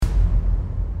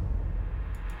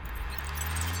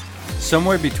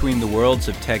Somewhere between the worlds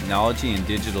of technology and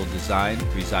digital design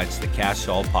resides the Cash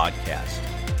All Podcast.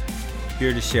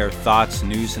 Here to share thoughts,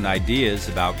 news, and ideas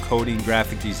about coding,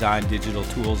 graphic design, digital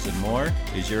tools, and more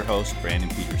is your host, Brandon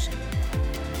Peterson.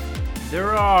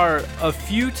 There are a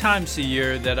few times a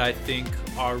year that I think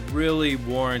are really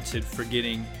warranted for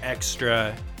getting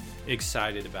extra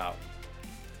excited about.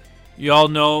 You all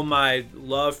know my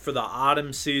love for the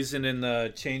autumn season and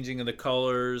the changing of the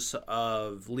colors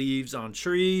of leaves on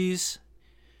trees.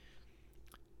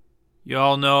 You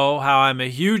all know how I'm a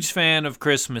huge fan of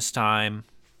Christmas time.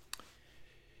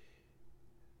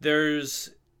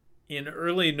 There's in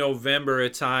early November a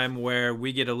time where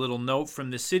we get a little note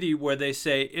from the city where they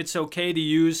say it's okay to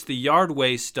use the yard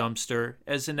waste dumpster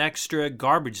as an extra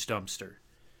garbage dumpster.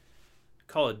 I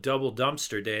call it double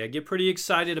dumpster day. I get pretty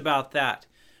excited about that.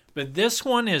 But this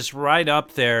one is right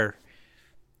up there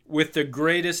with the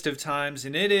greatest of times,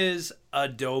 and it is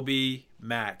Adobe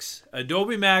MAX.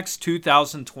 Adobe MAX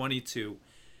 2022.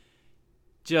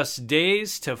 Just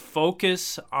days to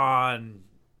focus on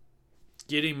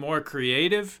getting more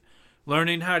creative,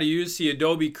 learning how to use the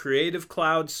Adobe Creative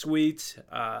Cloud suite,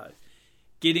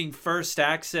 getting first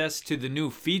access to the new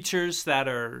features that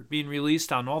are being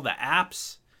released on all the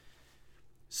apps.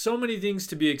 So many things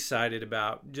to be excited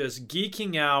about. Just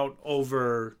geeking out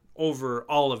over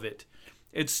all of it.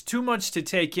 It's too much to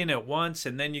take in at once,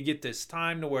 and then you get this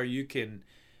time to where you can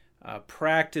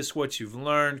practice what you've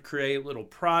learned, create little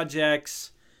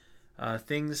projects,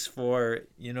 things for,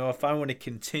 if I want to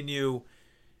continue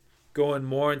going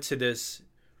more into this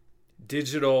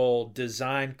digital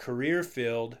design career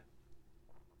field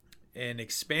and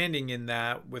expanding in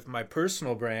that with my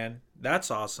personal brand, that's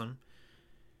awesome.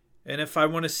 And if I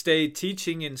want to stay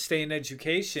teaching and stay in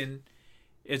education,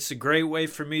 it's a great way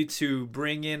for me to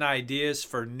bring in ideas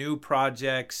for new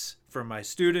projects for my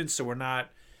students. So we're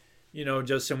not,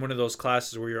 just in one of those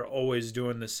classes where you're always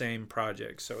doing the same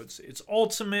project. So it's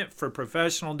ultimate for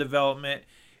professional development.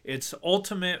 It's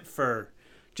ultimate for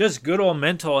just good old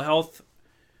mental health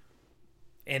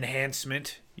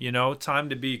enhancement. Time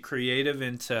to be creative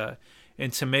and to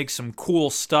make some cool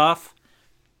stuff.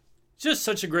 Just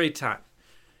such a great time.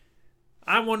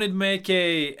 I wanted to make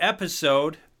a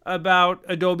episode about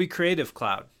Adobe Creative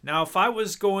Cloud. Now, if I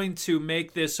was going to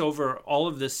make this over all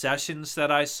of the sessions that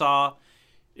I saw,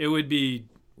 it would be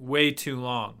way too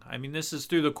long. I mean, this is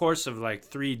through the course of like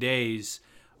 3 days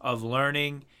of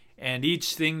learning, and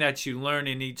each thing that you learn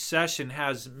in each session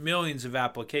has millions of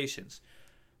applications.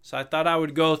 So I thought I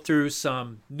would go through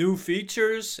some new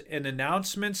features and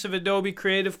announcements of Adobe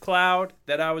Creative Cloud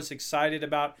that I was excited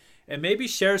about, and maybe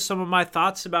share some of my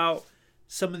thoughts about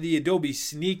some of the Adobe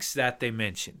sneaks that they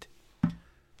mentioned.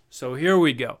 So here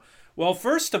we go. Well,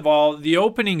 first of all, the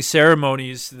opening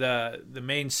ceremonies, the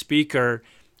main speaker,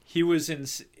 he was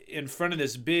in front of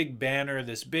this big banner,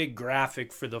 this big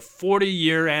graphic for the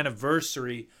 40-year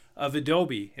anniversary of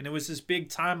Adobe. And it was this big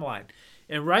timeline.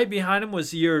 And right behind him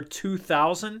was the year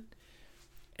 2000.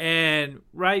 And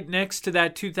right next to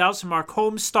that 2000 mark,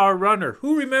 Homestar Runner.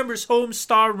 Who remembers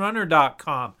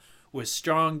HomestarRunner.com? With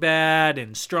Strong Bad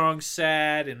and Strong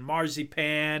Sad and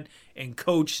Marzipan and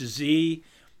Coach Z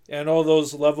and all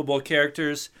those lovable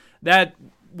characters. That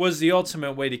was the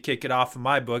ultimate way to kick it off in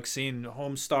my book, seeing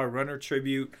Homestar Runner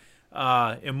tribute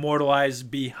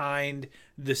immortalized behind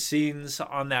the scenes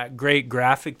on that great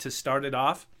graphic to start it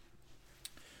off.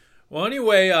 Well,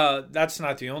 anyway, that's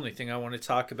not the only thing I want to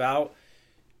talk about.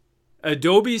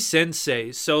 Adobe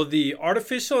Sensei. So the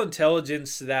artificial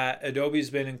intelligence that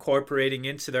Adobe's been incorporating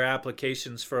into their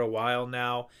applications for a while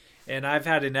now. And I've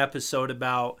had an episode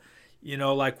about,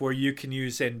 like where you can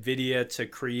use NVIDIA to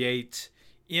create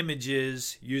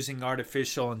images using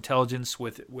artificial intelligence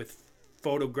with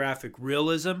photographic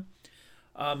realism.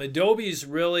 Adobe's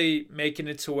really making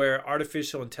it to where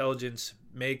artificial intelligence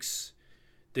makes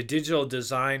the digital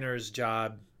designer's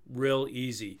job real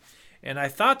easy. And I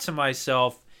thought to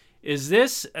myself, is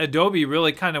this Adobe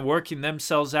really kind of working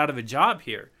themselves out of a job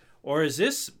here? Or is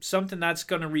this something that's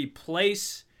going to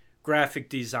replace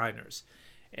graphic designers?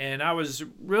 And I was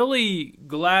really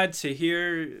glad to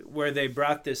hear where they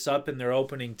brought this up in their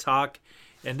opening talk.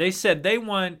 And they said they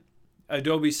want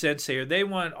Adobe Sensei, or they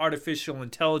want artificial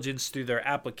intelligence through their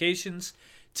applications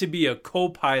to be a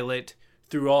co-pilot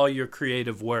through all your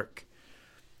creative work.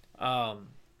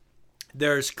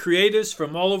 There's creatives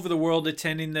from all over the world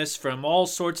attending this, from all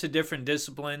sorts of different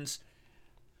disciplines.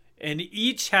 And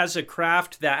each has a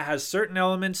craft that has certain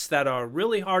elements that are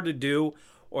really hard to do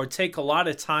or take a lot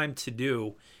of time to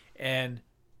do. And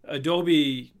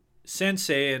Adobe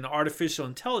Sensei and artificial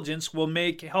intelligence will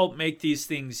help make these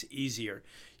things easier.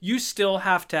 you still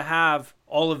have to have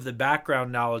all of the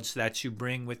background knowledge that you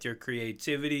bring with your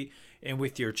creativity and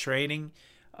with your training.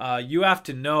 You have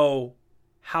to know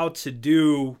how to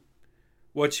do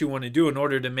what you want to do in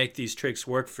order to make these tricks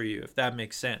work for you, if that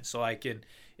makes sense. So like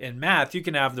in math, you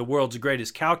can have the world's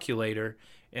greatest calculator,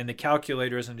 and the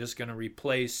calculator isn't just going to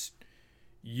replace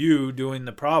you doing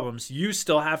the problems. You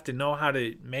still have to know how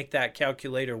to make that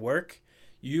calculator work.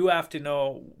 You have to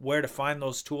know where to find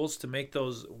those tools to make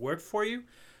those work for you.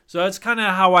 So that's kind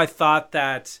of how I thought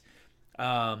that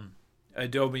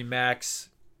Adobe MAX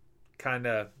kind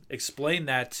of explained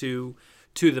that to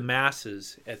the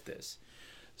masses at this.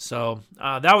 So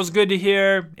that was good to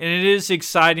hear, and it is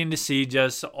exciting to see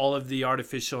just all of the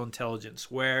artificial intelligence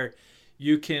where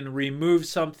you can remove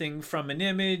something from an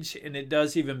image, and it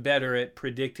does even better at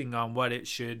predicting on what it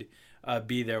should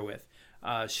be there with.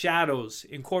 Shadows,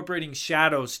 incorporating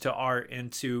shadows to art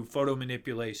into photo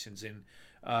manipulations and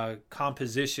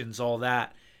compositions, all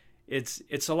that.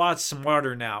 It's a lot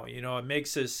smarter now. You know, it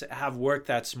makes us have work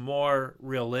that's more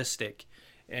realistic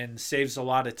and saves a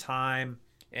lot of time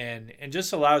and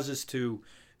just allows us to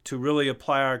really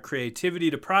apply our creativity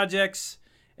to projects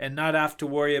and not have to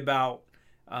worry about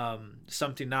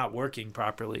something not working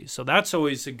properly. So that's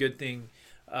always a good thing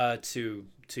to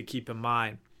keep in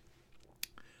mind.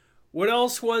 What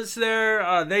else was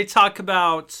there? They talk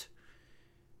about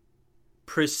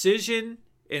precision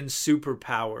and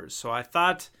superpowers. So I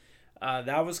thought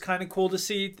that was kind of cool to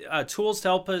see. Tools to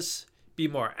help us be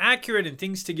more accurate and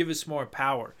things to give us more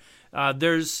power.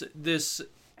 There's this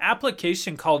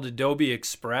application called Adobe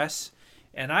Express,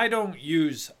 and I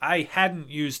hadn't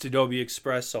used Adobe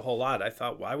Express a whole lot. I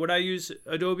thought, why would I use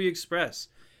Adobe Express?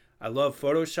 I love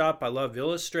Photoshop. I love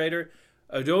Illustrator.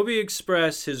 Adobe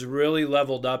Express has really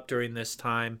leveled up during this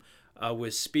time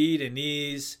with speed and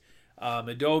ease.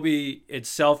 Adobe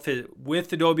itself,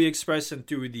 with Adobe Express and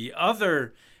through the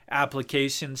other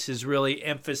applications, has really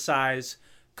emphasized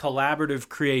collaborative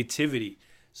creativity.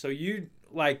 So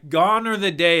gone are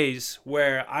the days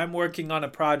where I'm working on a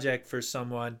project for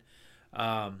someone.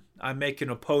 I'm making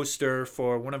a poster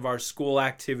for one of our school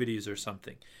activities or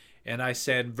something, and I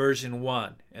send version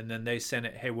 1, and then they send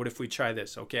it, hey, what if we try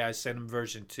this? Okay, I send them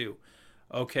version 2.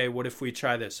 Okay, what if we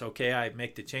try this? Okay, I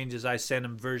make the changes, I send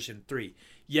them version 3.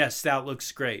 Yes, that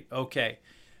looks great. Okay,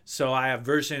 so I have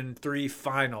version 3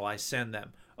 final, I send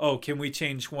them. Oh, can we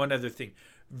change one other thing?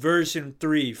 Version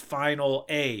 3 final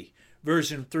A.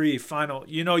 Version 3 final.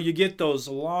 You know, you get those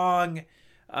long,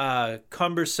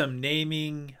 cumbersome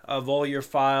naming of all your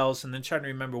files and then trying to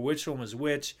remember which one was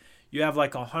which. You have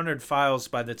like 100 files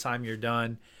by the time you're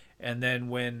done. And then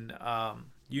when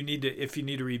if you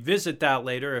need to revisit that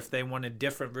later, if they want a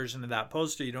different version of that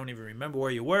poster, you don't even remember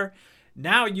where you were.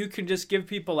 Now you can just give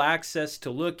people access to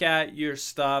look at your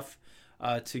stuff,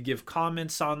 to give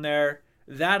comments on there.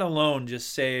 That alone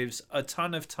just saves a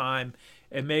ton of time.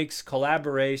 It makes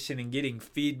collaboration and getting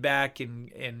feedback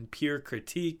and peer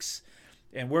critiques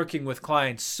and working with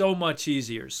clients so much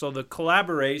easier. So the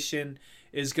collaboration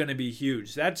is going to be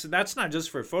huge. That's not just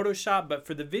for Photoshop, but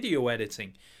for the video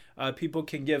editing. People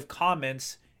can give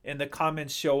comments, and the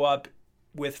comments show up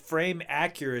with frame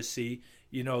accuracy.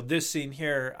 You know, this scene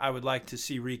here, I would like to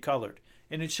see recolored.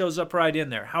 And it shows up right in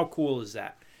there. How cool is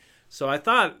that? So I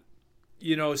thought,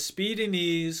 you know, speed and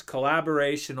ease,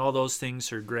 collaboration, all those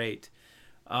things are great.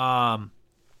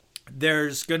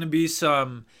 There's going to be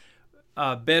some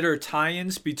better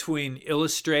tie-ins between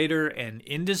Illustrator and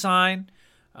InDesign.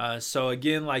 So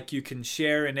again, like you can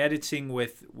share in editing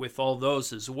with all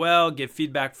those as well, get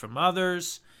feedback from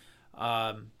others.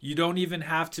 You don't even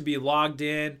have to be logged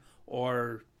in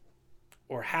or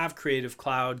have Creative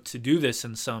Cloud to do this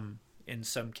in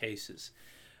some cases.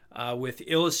 With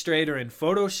Illustrator and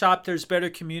Photoshop, there's better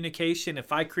communication.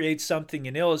 If I create something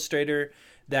in Illustrator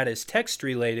that is text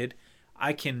related,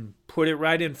 I can put it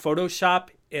right in Photoshop,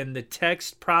 and the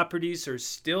text properties are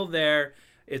still there.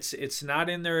 It's not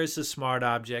in there as a smart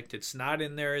object. It's not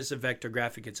in there as a vector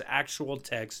graphic. It's actual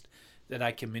text that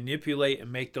I can manipulate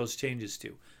and make those changes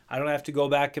to. I don't have to go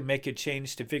back and make a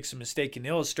change to fix a mistake in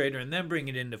Illustrator and then bring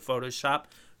it into Photoshop.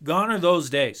 Gone are those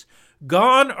days.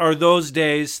 Gone are those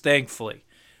days, thankfully.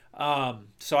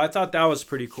 So I thought that was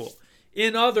pretty cool.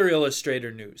 In other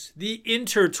Illustrator news, the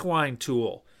intertwine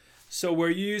tool. So where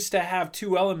you used to have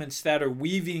two elements that are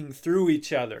weaving through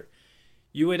each other,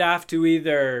 you would have to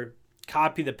either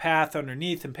copy the path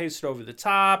underneath and paste it over the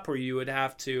top, or you would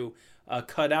have to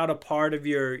cut out a part of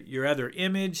your other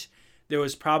image. There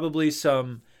was probably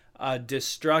some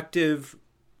destructive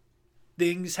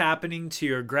things happening to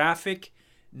your graphic.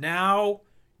 Now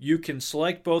you can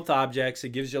select both objects. It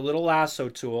gives you a little lasso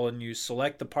tool, and you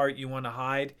select the part you want to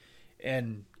hide,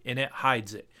 and and it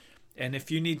hides it. And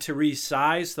if you need to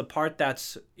resize the part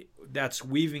that's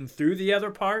weaving through the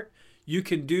other part, you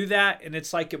can do that, and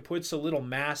it's like it puts a little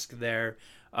mask there,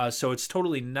 so it's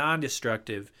totally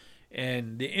non-destructive.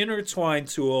 And the intertwine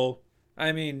tool,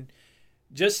 I mean,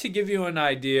 just to give you an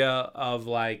idea of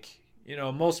like,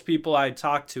 most people I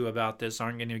talk to about this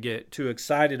aren't going to get too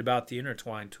excited about the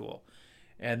intertwine tool.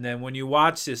 And then when you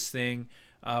watch this thing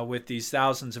with these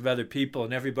thousands of other people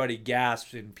and everybody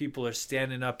gasps and people are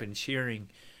standing up and cheering,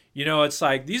 it's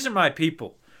like, these are my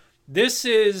people. This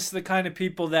is the kind of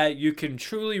people that you can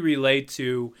truly relate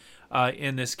to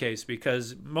in this case,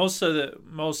 because most of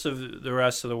the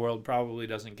rest of the world probably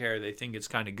doesn't care. They think it's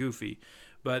kind of goofy.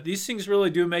 But these things really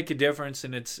do make a difference,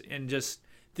 and it's in just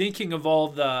thinking of all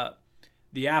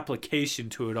the application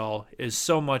to it all is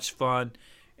so much fun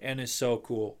and is so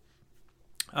cool.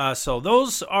 So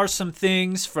those are some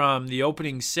things from the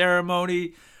opening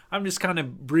ceremony. I'm just kind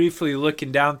of briefly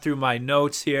looking down through my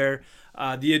notes here.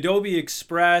 The Adobe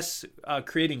Express,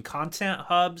 creating content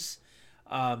hubs,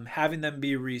 having them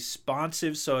be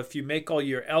responsive. So if you make all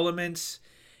your elements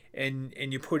and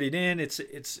you put it in,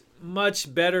 it's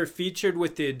much better featured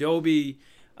with the Adobe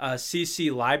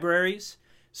CC libraries.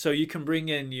 So you can bring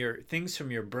in your things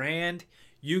from your brand.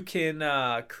 You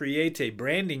can create a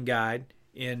branding guide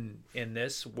in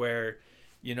this where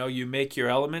you make your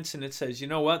elements and it says,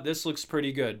 what, this looks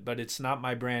pretty good, but it's not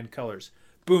my brand colors.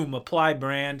 Boom, apply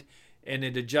brand, and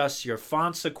it adjusts your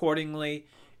fonts accordingly.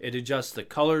 It adjusts the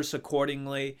colors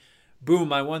accordingly.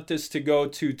 Boom, I want this to go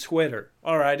to Twitter.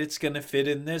 All right, it's going to fit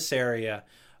in this area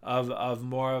of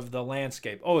more of the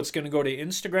landscape. Oh, it's going to go to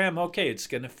Instagram. Okay, it's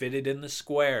going to fit it in the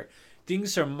square.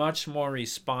 Things are much more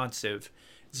responsive.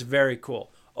 It's very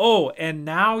cool. Oh, and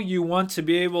now you want to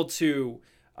be able to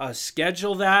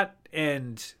schedule that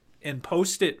and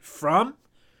post it from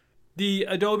the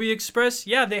Adobe Express.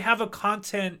 Yeah, they have a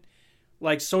content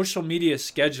like social media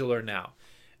scheduler now.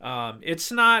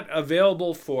 It's not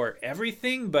available for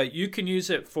everything, but you can use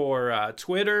it for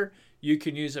Twitter. You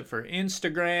can use it for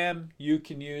Instagram. You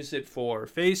can use it for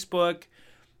Facebook.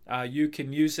 You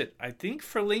can use it, I think,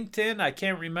 for LinkedIn. I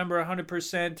can't remember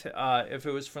 100% if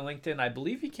it was for LinkedIn. I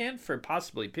believe you can for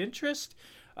possibly Pinterest.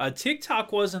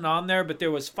 TikTok wasn't on there, but there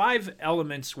was 5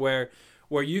 elements where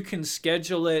you can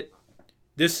schedule it.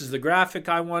 This is the graphic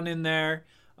I want in there.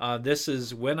 This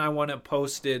is when I want it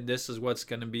posted. This is what's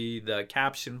going to be the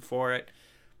caption for it.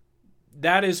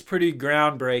 That is pretty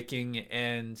groundbreaking.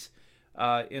 And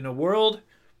in a world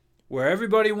where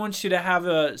everybody wants you to have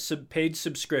a paid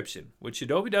subscription, which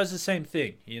Adobe does the same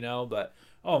thing, but,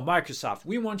 Microsoft,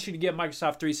 we want you to get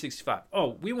Microsoft 365.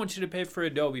 Oh, we want you to pay for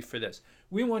Adobe for this.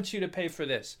 We want you to pay for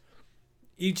this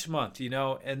each month,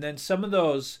 and then some of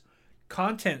those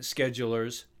content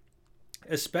schedulers,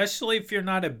 especially if you're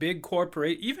not a big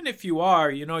corporate, even if you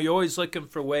are, you're always looking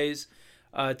for ways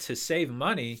to save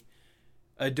money.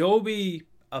 Adobe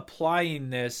applying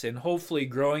this and hopefully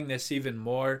growing this even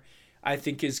more, I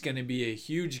think is going to be a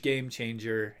huge game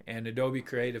changer. And Adobe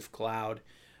Creative Cloud,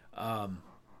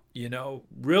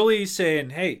 really saying,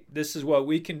 hey, this is what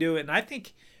we can do. And I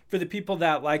think for the people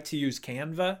that like to use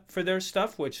Canva for their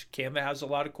stuff, which Canva has a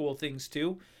lot of cool things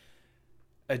too,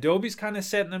 Adobe's kind of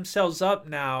setting themselves up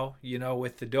now,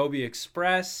 with Adobe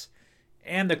Express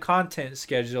and the content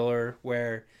scheduler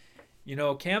where,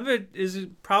 Canva is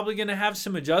probably going to have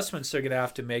some adjustments they're going to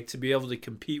have to make to be able to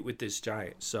compete with this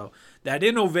giant. So that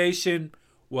innovation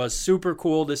was super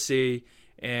cool to see,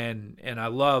 and I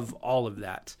love all of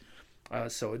that.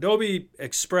 So Adobe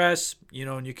Express,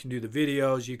 and you can do the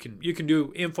videos, you can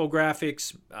do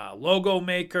infographics, logo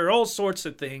maker, all sorts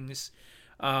of things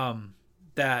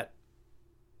that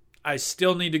I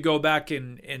still need to go back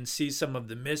and see some of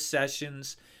the missed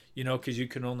sessions, because you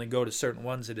can only go to certain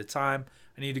ones at a time.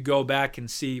 I need to go back and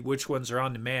see which ones are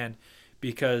on demand,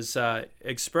 because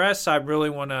Express, I really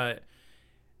want to,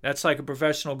 that's like a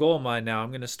professional goal of mine now. I'm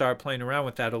going to start playing around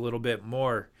with that a little bit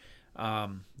more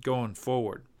going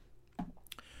forward.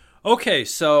 Okay,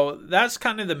 so that's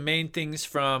kind of the main things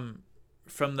from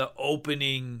the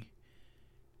opening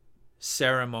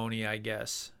ceremony, I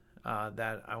guess,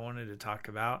 that I wanted to talk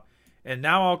about. And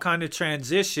now I'll kind of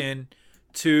transition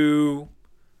to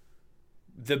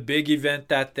the big event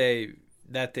that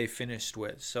they finished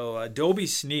with. So Adobe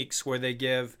Sneaks, where they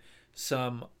give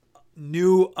some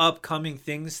new upcoming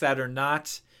things that are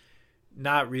not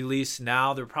released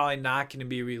now. They're probably not going to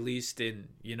be released in,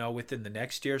 within the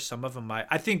next year. Some of them might.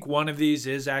 I think one of these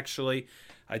is actually.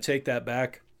 I take that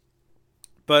back.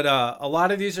 But a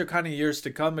lot of these are kind of years to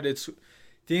come. But it's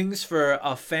things for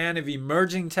a fan of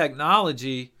emerging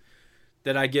technology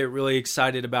that I get really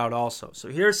excited about also. So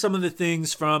here's some of the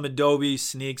things from Adobe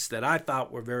Sneaks that I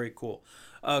thought were very cool.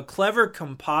 Clever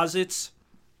Composites.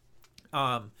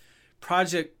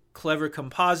 Project Clever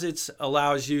Composites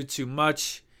allows you to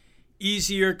much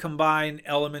easier combine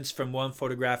elements from one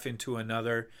photograph into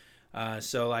another.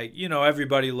 So like,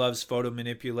 everybody loves photo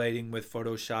manipulating with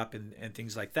Photoshop and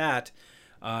things like that.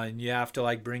 And you have to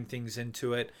like bring things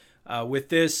into it. With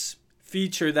this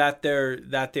feature that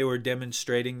they were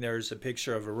demonstrating, there's a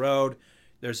picture of a road,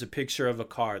 there's a picture of a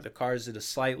car. The car's at a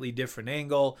slightly different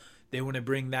angle. They want to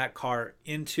bring that car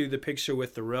into the picture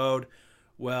with the road.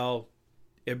 Well,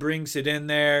 it brings it in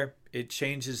there. It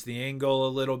changes the angle a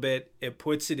little bit. It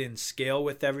puts it in scale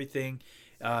with everything.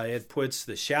 It puts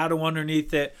the shadow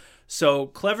underneath it. So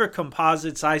Clever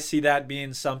Composites, I see that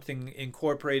being something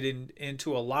incorporated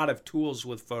into a lot of tools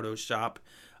with Photoshop.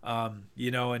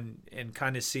 And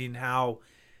kind of seeing how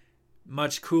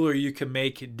much cooler you can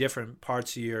make different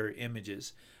parts of your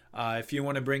images. If you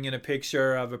want to bring in a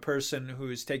picture of a person who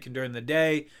is taken during the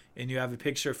day and you have a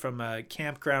picture from a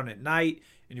campground at night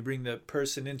and you bring the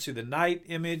person into the night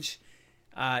image,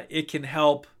 it can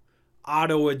help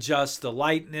auto adjust the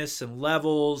lightness and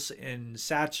levels and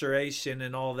saturation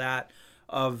and all that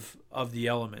of the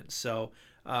elements. So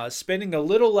spending a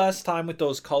little less time with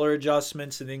those color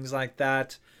adjustments and things like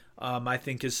that, I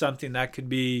think is something that could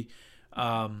be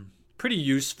pretty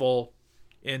useful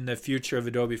in the future of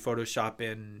Adobe Photoshop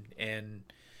and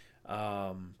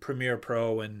Premiere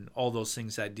Pro and all those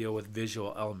things that deal with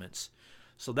visual elements.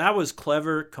 So that was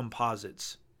Clever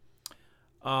Composites.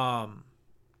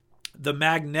 The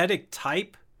magnetic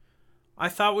type I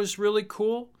thought was really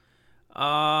cool.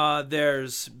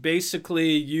 There's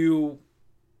basically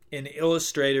in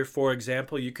Illustrator, for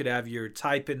example, you could have your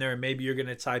type in there, and maybe you're going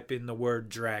to type in the word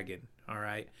dragon, all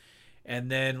right? And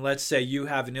then let's say you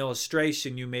have an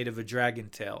illustration you made of a dragon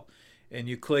tail, and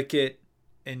you click it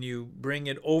and you bring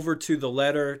it over to the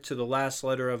last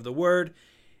letter of the word,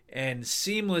 and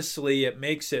seamlessly it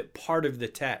makes it part of the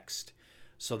text.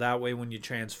 So that way when you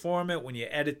transform it, when you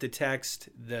edit the text,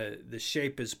 the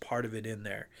shape is part of it in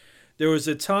there. There was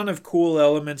a ton of cool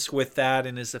elements with that,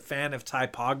 and as a fan of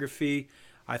typography,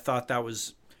 I thought that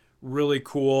was really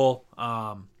cool.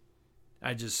 I'm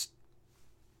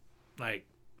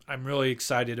really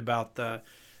excited about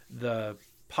the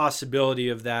possibility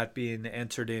of that being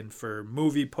entered in for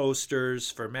movie posters,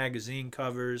 for magazine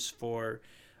covers, for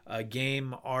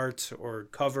game art or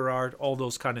cover art. All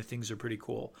those kind of things are pretty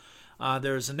cool.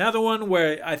 There's another one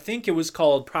where I think it was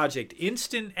called Project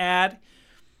Instant Ad.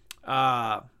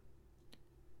 I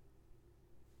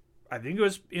think it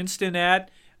was Instant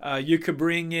Ad. You could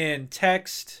bring in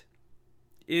text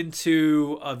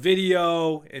into a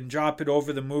video and drop it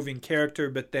over the moving character,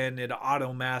 but then it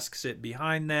auto masks it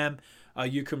behind them.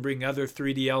 You can bring other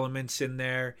 3D elements in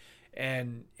there,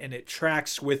 and it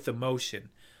tracks with the motion.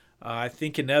 I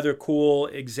think another cool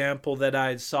example that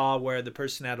I saw where the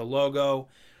person had a logo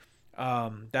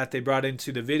that they brought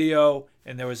into the video,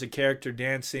 and there was a character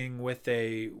dancing with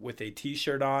a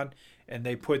t-shirt on, and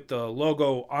they put the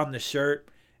logo on the shirt,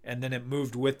 and then it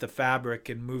moved with the fabric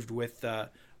and moved with the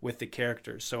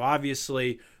character. So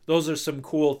obviously those are some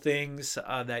cool things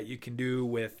that you can do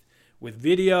with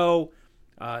video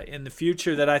in the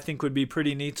future that I think would be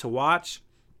pretty neat to watch.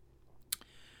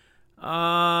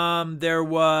 There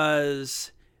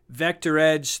was Vector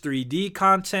Edge 3D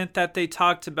content that they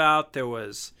talked about. There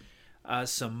was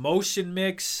some motion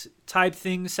mix type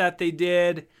things that they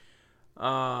did.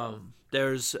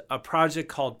 There's a project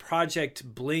called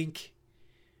Project Blink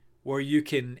where you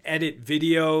can edit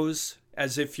videos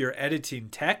as if you're editing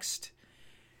text.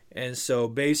 And so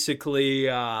basically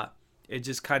it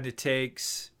just kind of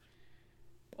takes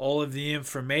all of the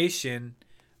information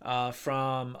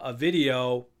from a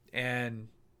video, and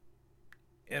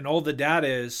all the data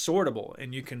is sortable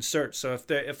and you can search. So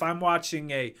if I'm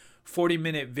watching a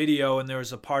 40-minute video and there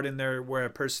was a part in there where a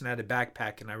person had a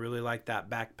backpack and I really like that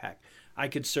backpack, I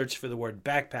could search for the word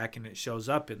backpack and it shows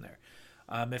up in there.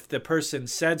 If the person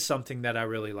said something that I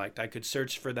really liked, I could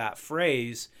search for that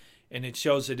phrase and it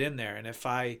shows it in there. And if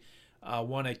I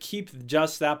want to keep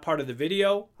just that part of the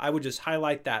video, I would just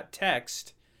highlight that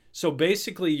text. So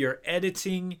basically you're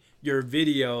editing your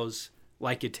videos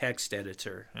like a text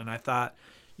editor. And I thought,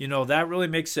 that really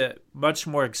makes it much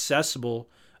more accessible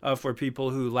for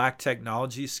people who lack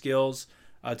technology skills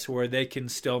to where they can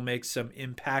still make some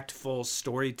impactful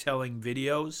storytelling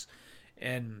videos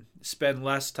and spend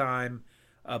less time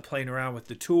playing around with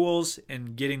the tools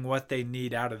and getting what they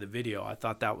need out of the video. I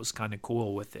thought that was kind of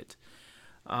cool with it.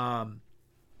 A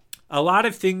lot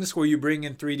of things where you bring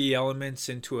in 3D elements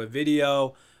into a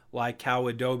video, like how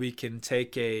Adobe can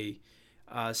take a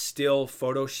still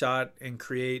photo shot and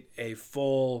create a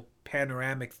full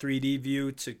panoramic 3D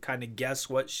view to kind of guess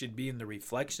what should be in the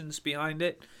reflections behind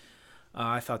it.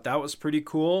 I thought that was pretty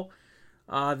cool.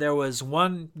 There was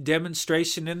one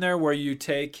demonstration in there where you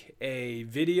take a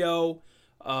video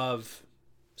of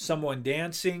someone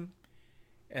dancing,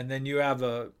 and then you have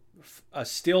a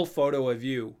still photo of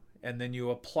you, and then you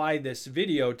apply this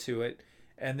video to it,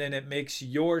 and then it makes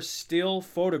your still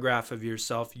photograph of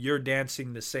yourself, you're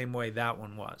dancing the same way that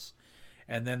one was.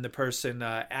 And then the person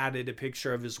added a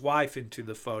picture of his wife into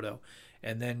the photo,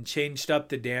 and then changed up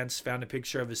the dance, found a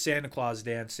picture of a Santa Claus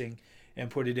dancing, and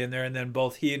put it in there. And then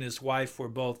both he and his wife were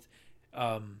both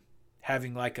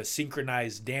having like a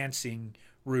synchronized dancing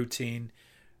routine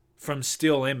from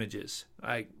still images.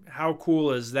 Like, how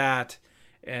cool is that?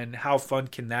 And how fun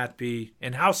can that be?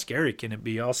 And how scary can it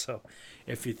be also,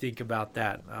 if you think about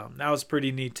that? That was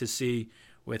pretty neat to see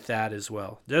with that as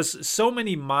well. There's so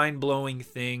many mind-blowing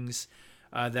things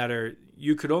that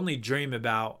you could only dream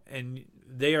about, and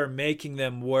they are making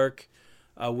them work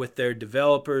with their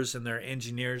developers and their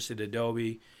engineers at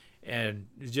Adobe, and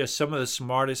just some of the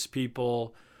smartest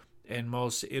people and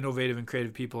most innovative and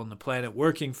creative people on the planet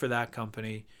working for that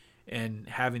company and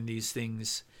having these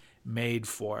things made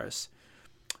for us.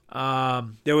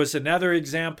 There was another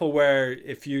example where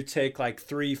if you take like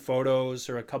 3 photos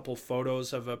or a couple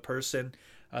photos of a person,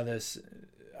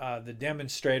 the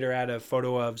demonstrator had a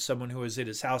photo of someone who was at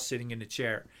his house sitting in a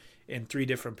chair in 3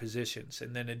 different positions,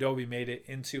 and then Adobe made it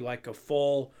into like a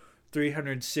full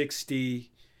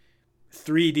 360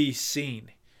 3D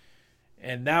scene.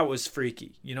 And that was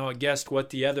freaky. It guessed what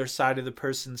the other side of the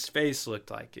person's face looked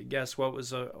like. It guessed what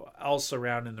was else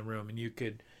around in the room. And you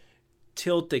could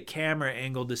tilt the camera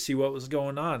angle to see what was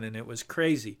going on. And it was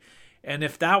crazy. And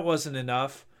if that wasn't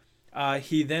enough,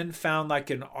 he then found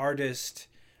like an artist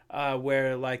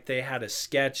where like they had a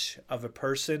sketch of a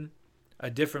person, a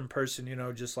different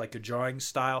person, just like a drawing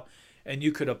style. And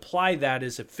you could apply that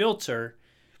as a filter.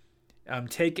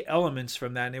 Take elements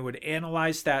from that, and it would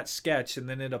analyze that sketch, and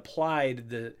then it applied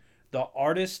the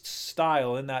artist's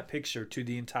style in that picture to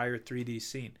the entire 3D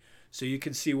scene. So you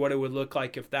can see what it would look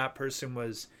like if that person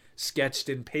was sketched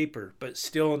in paper, but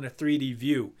still in a 3D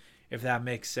view, if that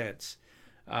makes sense.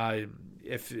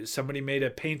 If somebody made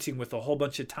a painting with a whole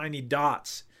bunch of tiny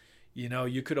dots,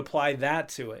 you could apply that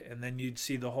to it, and then you'd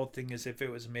see the whole thing as if it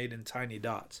was made in tiny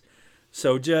dots.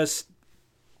 So just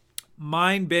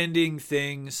mind-bending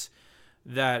things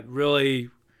that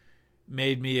really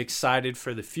made me excited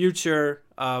for the future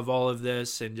of all of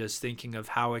this, and just thinking of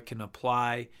how it can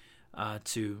apply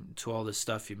to all the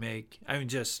stuff you make. I mean,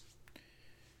 just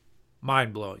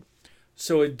mind-blowing.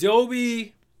 So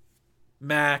Adobe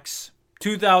MAX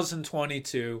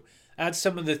 2022, that's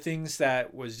some of the things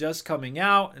that was just coming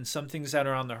out and some things that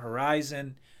are on the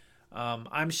horizon.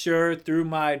 I'm sure through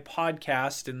my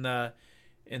podcast in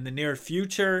the near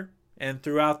future, and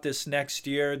throughout this next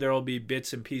year, there will be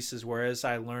bits and pieces where as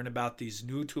I learn about these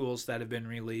new tools that have been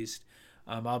released,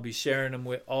 I'll be sharing them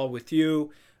with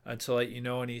you to let you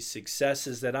know any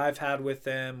successes that I've had with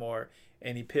them or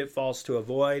any pitfalls to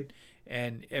avoid.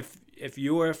 And if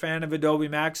you were a fan of Adobe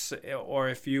MAX, or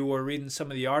if you were reading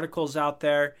some of the articles out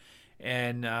there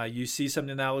and you see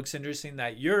something that looks interesting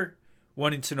that you're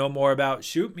wanting to know more about,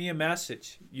 shoot me a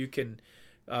message. You can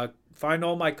find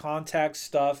all my contact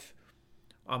stuff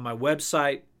on my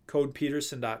website,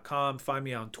 codepeterson.com. Find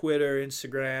me on Twitter,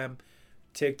 Instagram,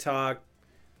 TikTok,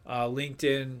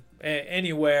 LinkedIn,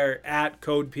 anywhere at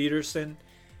Code Peterson,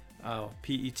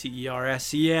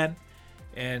 Petersen.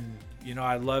 And,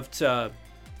 I'd love to,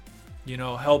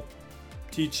 help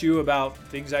teach you about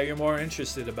things that you're more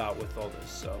interested about with all this.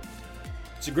 So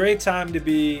it's a great time to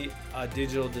be a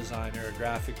digital designer, a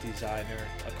graphic designer,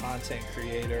 a content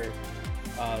creator,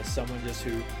 someone just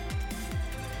who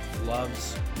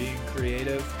loves being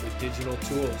creative with digital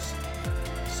tools.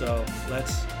 So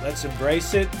let's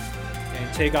embrace it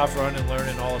and take off running,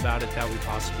 learning all about it that we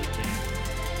possibly can.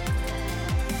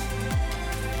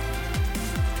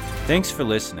 Thanks for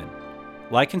listening.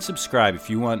 Like and subscribe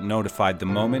if you want notified the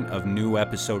moment of new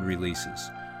episode releases.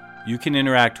 You can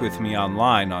interact with me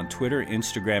online on Twitter,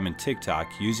 Instagram, and TikTok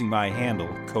using my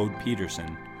handle, Code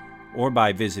Peterson, or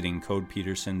by visiting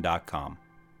codepeterson.com.